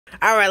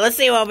All right, let's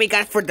see what we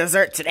got for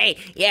dessert today.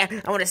 Yeah,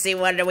 I want to see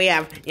what do we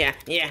have. Yeah,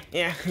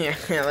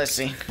 let's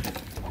see.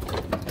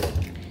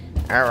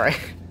 All right,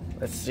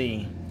 let's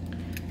see.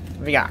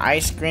 We got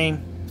ice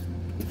cream.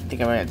 I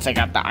think I'm gonna take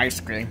out the ice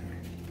cream.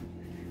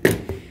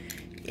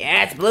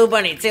 Yeah, it's Blue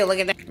Bunny too. Look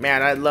at that.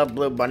 Man, I love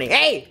Blue Bunny.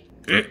 Hey!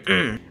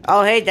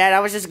 Oh, hey, Dad. I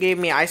was just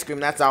giving me ice cream.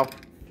 That's all.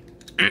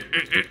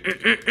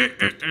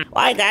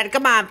 Why, Dad?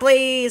 Come on,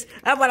 please.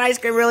 I want ice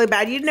cream really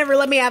bad. You never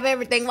let me have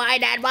everything. Why,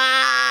 Dad?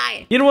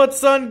 Why? You know what,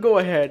 son? Go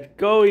ahead.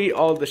 Go eat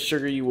all the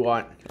sugar you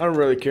want. I don't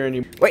really care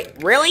anymore. Wait,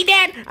 really,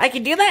 Dad? I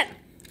can do that?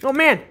 Oh,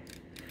 man.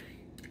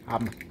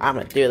 I'm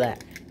gonna do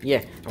that.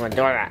 Yeah, I'm gonna do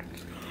that.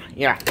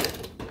 Yeah.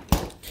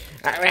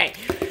 All right.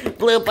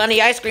 Blue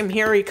Bunny ice cream,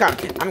 here he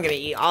comes. I'm gonna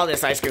eat all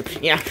this ice cream.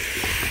 Yeah.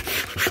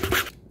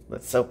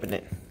 Let's open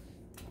it.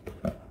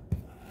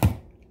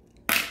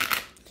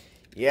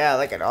 Yeah,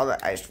 look at all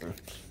the ice cream.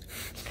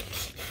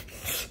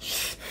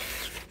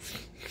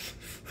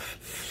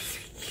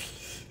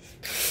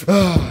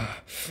 Oh,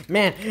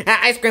 man,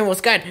 that ice cream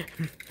was good.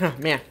 Oh,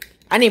 man.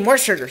 I need more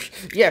sugars.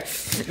 Yeah,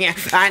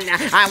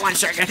 I want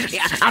sugar.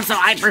 Yeah, I'm so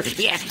hyper.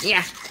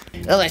 Yeah.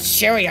 Oh, that's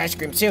cherry ice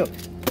cream, too.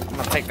 I'm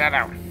gonna take that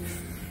out.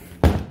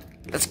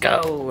 Let's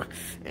go.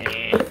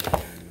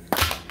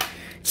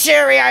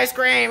 Cherry ice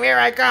cream, here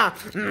I come.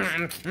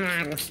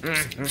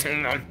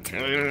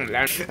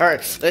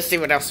 Alright, let's see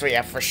what else we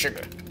have for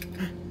sugar.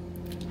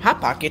 Hot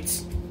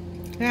Pockets.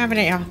 I haven't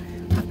ate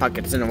Hot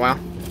Pockets in a while.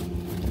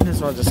 Might as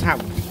well just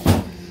have one.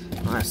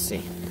 Let's see.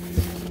 I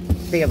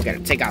think I'm gonna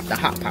take out the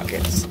Hot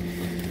Pockets.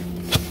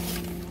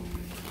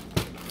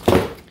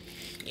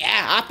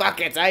 Yeah, Hot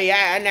Pockets.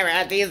 I never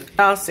had these.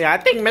 I'll see. I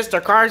think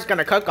Mr. Carr's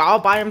gonna cook all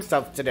by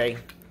himself today.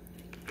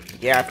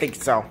 Yeah, I think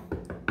so.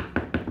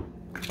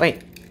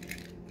 Wait.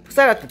 Who's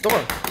that at the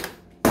door?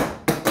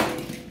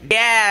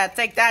 Yeah,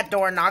 take that,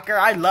 door knocker.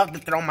 I love to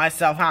throw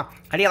myself, huh?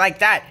 How do you like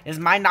that? Is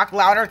my knock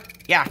louder?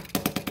 Yeah.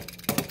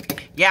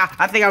 Yeah,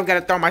 I think I'm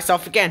gonna throw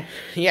myself again.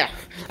 Yeah,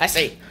 I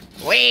see.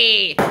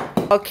 Wait.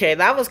 Okay,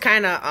 that was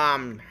kind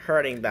of,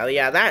 hurting, though.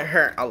 Yeah, that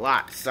hurt a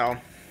lot, so.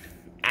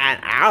 And,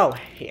 ow.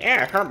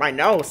 Yeah, it hurt my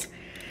nose.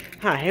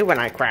 I hate when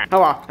I crack.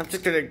 Oh, well, I'm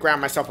just gonna grab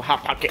myself a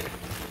Hot Pocket.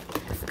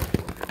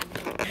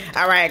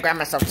 Alright, I grabbed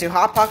myself 2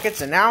 Hot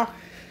Pockets, and now,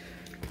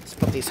 let's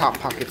put these Hot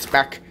Pockets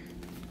back.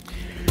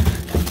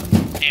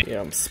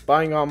 Yeah, I'm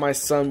spying on my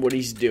son what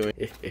he's doing.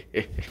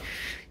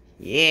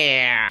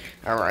 Yeah.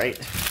 Alright.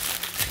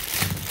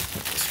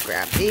 Let's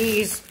grab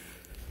these.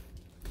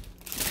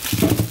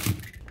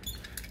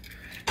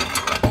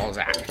 What was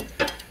that?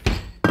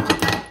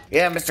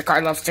 Yeah, Mr.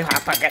 Carr loves 2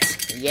 Hot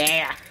Pockets.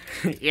 Yeah.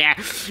 Yeah.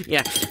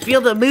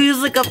 Feel the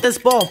music of this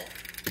bowl.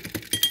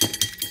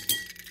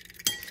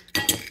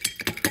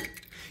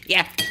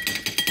 Yeah.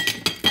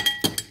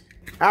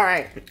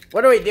 Alright,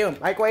 what do we do?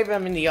 Microwave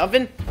them in the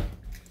oven?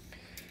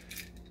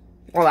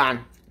 Hold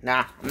on.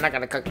 Nah, I'm not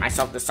gonna cook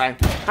myself this time.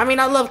 I mean,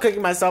 I love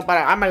cooking myself, but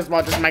I might as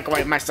well just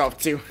microwave myself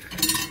too.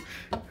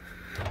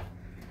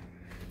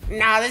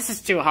 Nah, this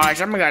is too harsh.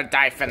 I'm gonna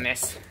die from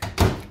this.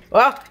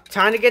 Well,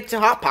 time to get to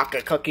Hot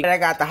Pocket cooking. I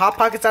got the Hot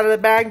Pockets out of the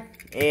bag,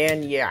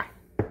 and yeah.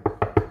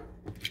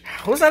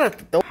 Who's that at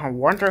the door? I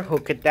wonder who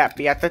could that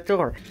be at the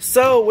door.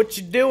 So, what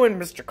you doing,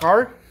 Mr.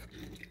 Carr?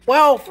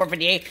 Well, for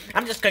video,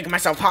 I'm just cooking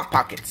myself Hot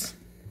Pockets.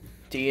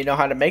 Do you know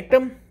how to make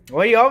them?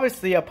 Well, you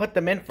obviously put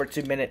them in for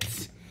 2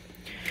 minutes.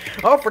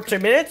 Oh, for 2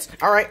 minutes?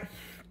 Alright.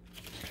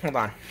 Hold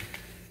on.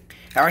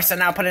 Alright, so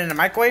now put it in the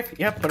microwave?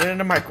 Yep, put it in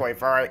the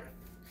microwave, alright.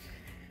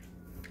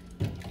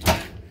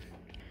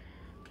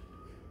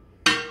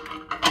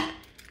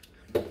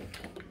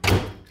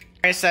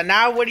 Alright, so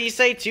now what do you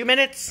say, 2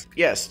 minutes?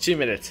 Yes, 2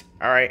 minutes.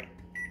 Alright.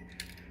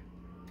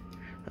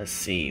 Let's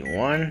see,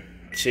 1,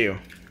 2.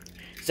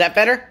 Is that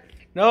better?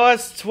 No,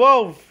 that's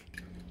 12.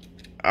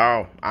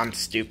 Oh, I'm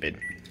stupid.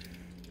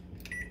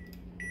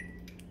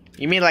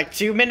 You mean like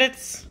 2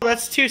 minutes?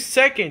 That's 2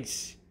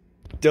 seconds.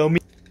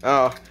 Dummy.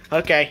 Oh,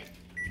 okay.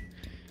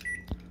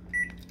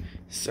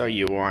 So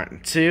you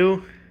want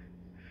 2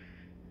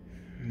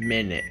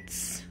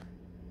 minutes.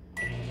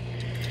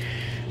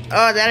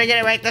 Oh, did I get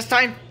it right this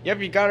time? Yep,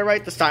 you got it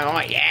right this time.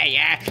 Oh,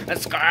 yeah.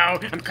 Let's go.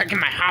 I'm cooking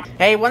my Hot.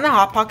 Hey, when the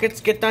Hot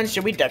Pockets get done,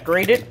 should we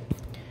decorate it?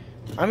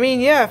 I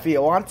mean, yeah, if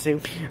you want to.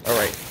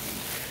 Alright.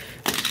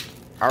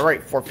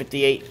 Alright,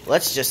 4:58.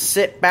 Let's just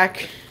sit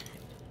back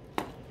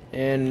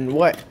and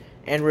what?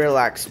 And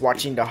relax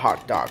watching the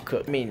hot dog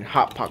cook. I mean,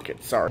 Hot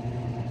Pocket, sorry.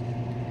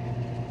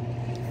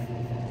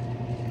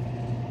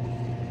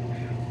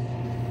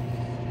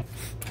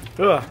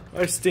 Ugh,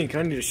 I stink.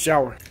 I need a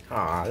shower.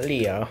 Aw,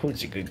 Leah,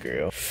 who's a good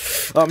girl?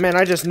 Oh man,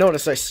 I just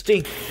noticed I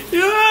stink.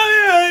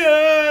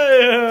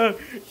 Yeah.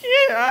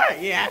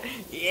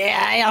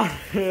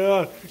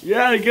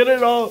 Yeah, get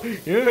it all.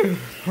 Yeah.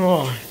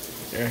 Oh,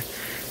 yeah.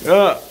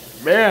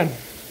 Man.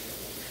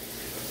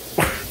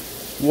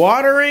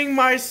 Watering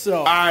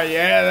myself. Ah,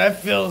 yeah,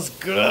 that feels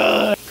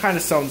good. Kind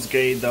of sounds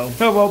gay though.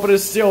 Oh, well, but it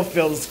still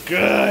feels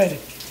good.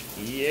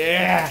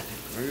 Yeah.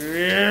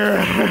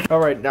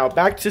 Alright, now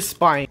back to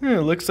spying.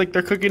 Looks like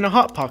they're cooking a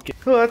Hot Pocket.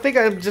 Oh, I think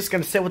I'm just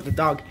gonna sit with the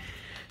dog.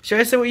 Should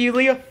I sit with you,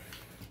 Leah?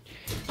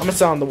 I'm gonna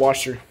sit on the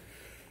washer.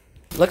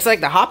 Looks like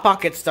the Hot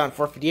Pocket's done,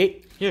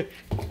 458. Yeah.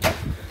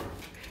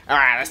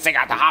 Alright, let's take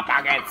out the Hot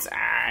Pockets.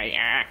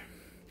 Yeah.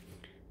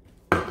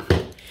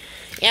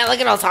 Yeah, look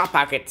at those Hot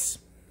Pockets.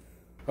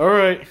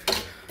 Alright.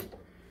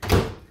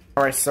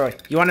 Alright, so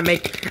you want to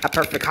make a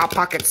perfect Hot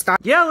Pocket style?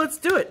 Yeah, let's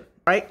do it.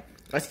 Right?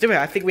 Let's do it.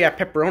 I think we have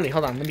pepperoni.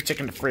 Hold on, let me check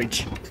in the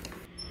fridge.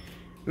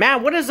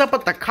 Man, what is up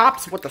with the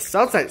cops with the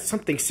cells?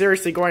 Something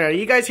seriously going on.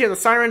 You guys hear the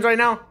sirens right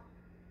now?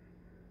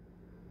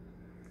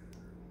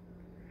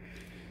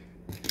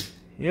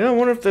 Yeah, I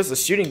wonder if there's a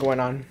shooting going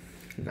on.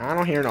 I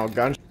don't hear no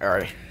guns.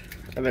 Alright.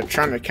 They're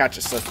trying to catch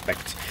a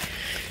suspect.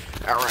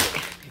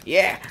 Alright.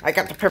 Yeah, I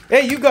got the pepper.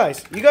 Hey, you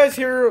guys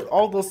hear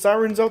all those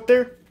sirens out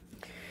there?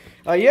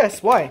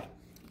 Yes, why?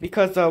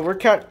 Because we're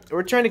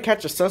trying to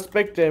catch a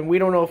suspect and we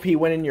don't know if he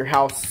went in your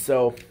house,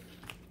 so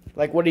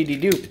like what did he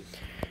do?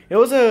 It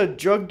was a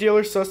drug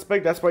dealer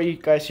suspect, that's why you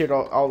guys heard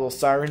all those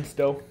sirens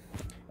though.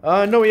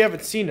 No, we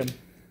haven't seen him.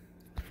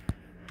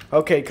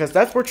 Okay, because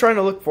that's what we're trying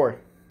to look for.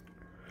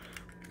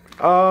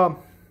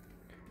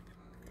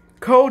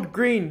 Code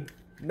green,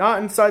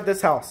 not inside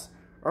this house.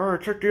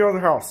 Alright, check the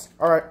other house.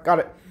 Alright, got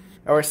it.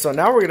 Alright, so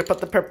now we're gonna put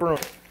the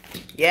pepperoni.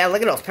 Yeah,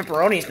 look at those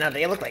pepperonis now.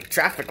 They look like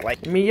traffic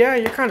lights. I mean, yeah,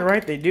 you're kind of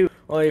right, they do.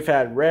 Well, they've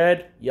had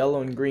red,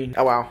 yellow, and green.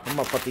 Oh, wow. I'm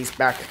gonna put these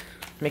back.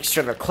 Make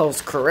sure they're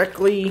closed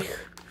correctly.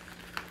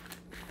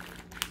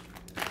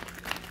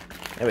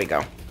 There we go.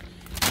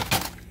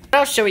 What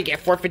else should we get?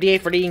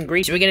 458 for the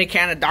ingredients. Should we get a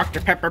can of Dr.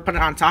 Pepper, put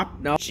it on top?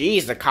 No.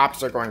 Jeez, the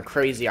cops are going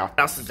crazy out. What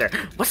else is there?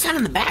 What's that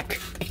in the back?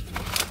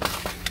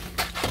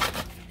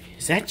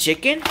 Is that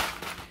chicken?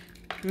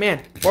 Man,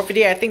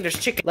 458, I think there's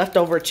chicken.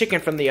 Leftover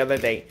chicken from the other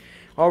day.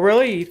 Oh,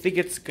 really? You think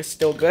it's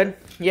still good?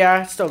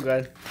 Yeah, it's still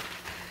good.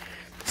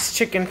 This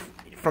chicken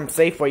from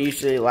Safeway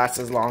usually lasts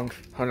as long.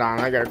 Hold on,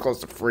 I gotta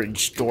close the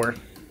fridge door.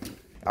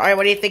 Alright,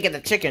 what do you think of the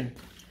chicken?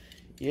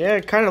 Yeah,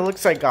 it kind of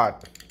looks like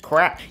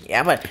crap.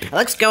 Yeah, but it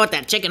looks good with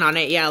that chicken on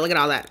it. Yeah, look at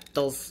all that.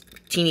 Those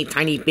teeny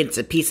tiny bits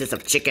and pieces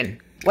of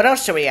chicken. What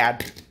else should we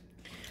add?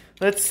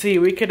 Let's see,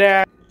 we could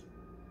add...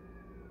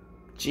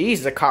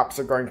 Jeez, the cops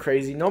are going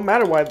crazy. No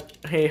matter what,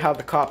 hey, how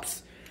the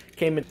cops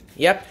came in.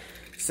 Yep.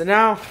 So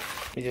now,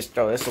 let me just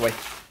throw this away.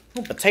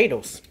 Oh,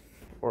 potatoes.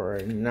 Or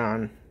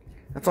none.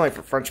 That's only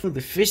for French. Ooh, the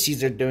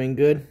fishies are doing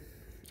good.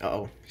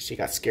 Uh-oh, she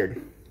got scared.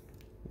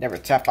 Never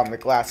tap on the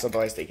glass,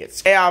 otherwise they get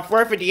scared. Hey,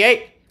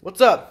 458.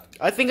 What's up?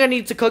 I think I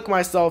need to cook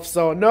myself,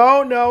 so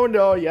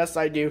no. Yes,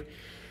 I do.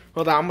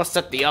 Hold on, I'm gonna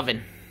set the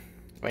oven.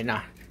 Wait,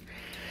 nah.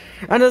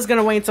 I'm just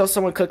gonna wait until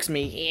someone cooks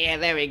me. Yeah,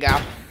 there we go.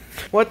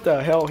 What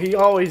the hell? He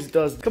always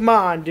does. Come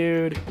on,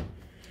 dude.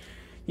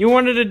 You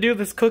wanted to do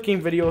this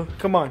cooking video.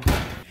 Come on.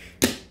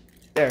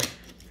 There.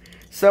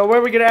 So, what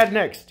are we gonna add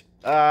next?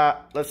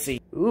 Let's see.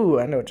 Ooh,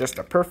 I know just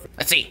the perfect.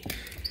 Let's see.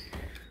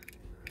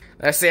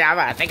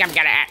 I think I'm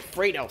gonna add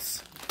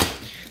Fritos.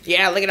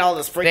 Yeah, look at all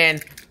this Fritos.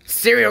 And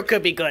cereal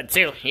could be good,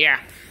 too. Yeah.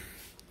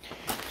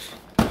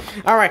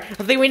 Alright,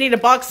 I think we need a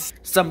box.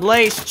 Some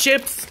Lay's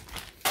chips.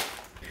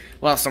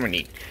 What else do we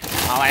need?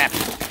 Oh, I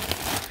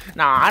have...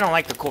 Nah, I don't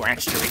like the Cool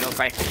Ranch Doritos.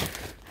 I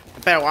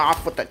better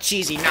off with the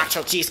cheesy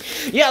nacho cheese.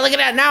 Yeah, look at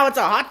that. Now it's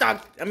a hot dog.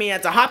 I mean,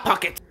 it's a Hot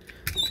Pocket.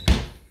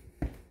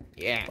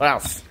 Yeah. What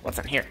else? What's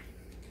in here?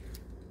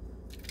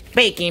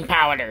 Baking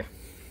powder.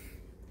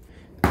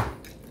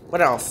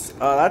 What else?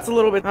 That's a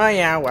little bit... Oh,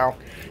 yeah, well.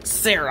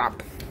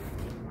 Syrup.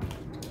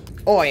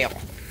 Oil.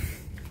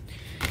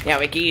 Yeah,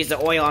 we can use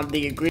the oil on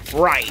the ingredients.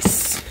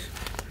 Rice.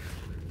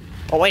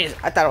 Oh, wait.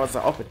 I thought it was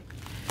open.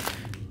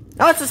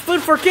 Oh, it's just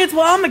food for kids?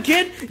 Well, I'm a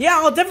kid. Yeah,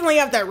 I'll definitely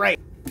have that right.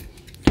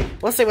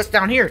 Let's see what's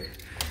down here.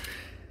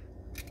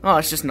 Oh,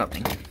 it's just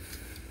nothing.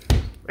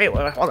 Wait,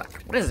 hold on.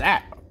 What is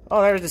that?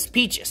 Oh, there's just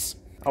peaches.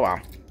 Oh,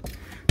 wow.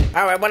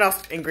 Alright, what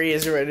else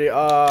ingredients are ready?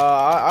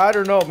 I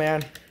don't know,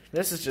 man.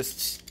 This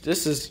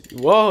is,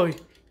 whoa.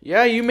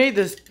 Yeah, you made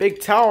this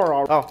big tower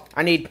already. Oh,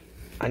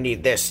 I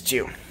need this,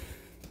 too.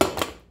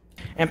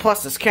 And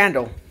plus this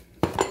candle.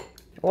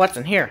 What's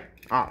in here?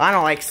 Oh, I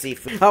don't like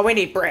seafood. Oh, we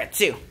need bread,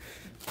 too.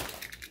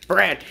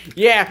 Bread.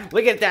 Yeah,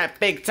 look at that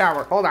big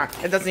tower. Hold on.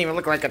 It doesn't even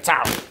look like a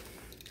tower.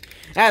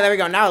 Ah, there we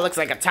go. Now it looks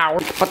like a tower.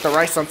 Put the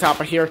rice on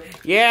top of here.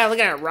 Yeah, look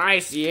at that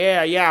rice.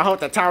 Yeah. I hope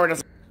the tower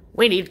doesn't...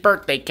 We need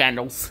birthday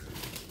candles.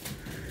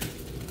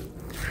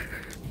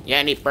 Yeah,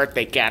 I need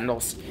birthday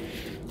candles.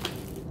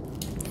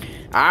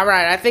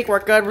 Alright, I think we're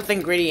good with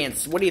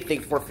ingredients. What do you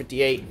think,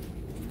 458?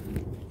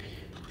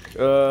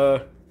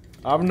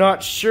 I'm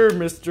not sure,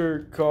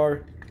 Mr.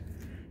 Carr.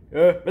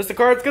 Mr.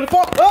 Carr, it's gonna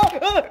fall!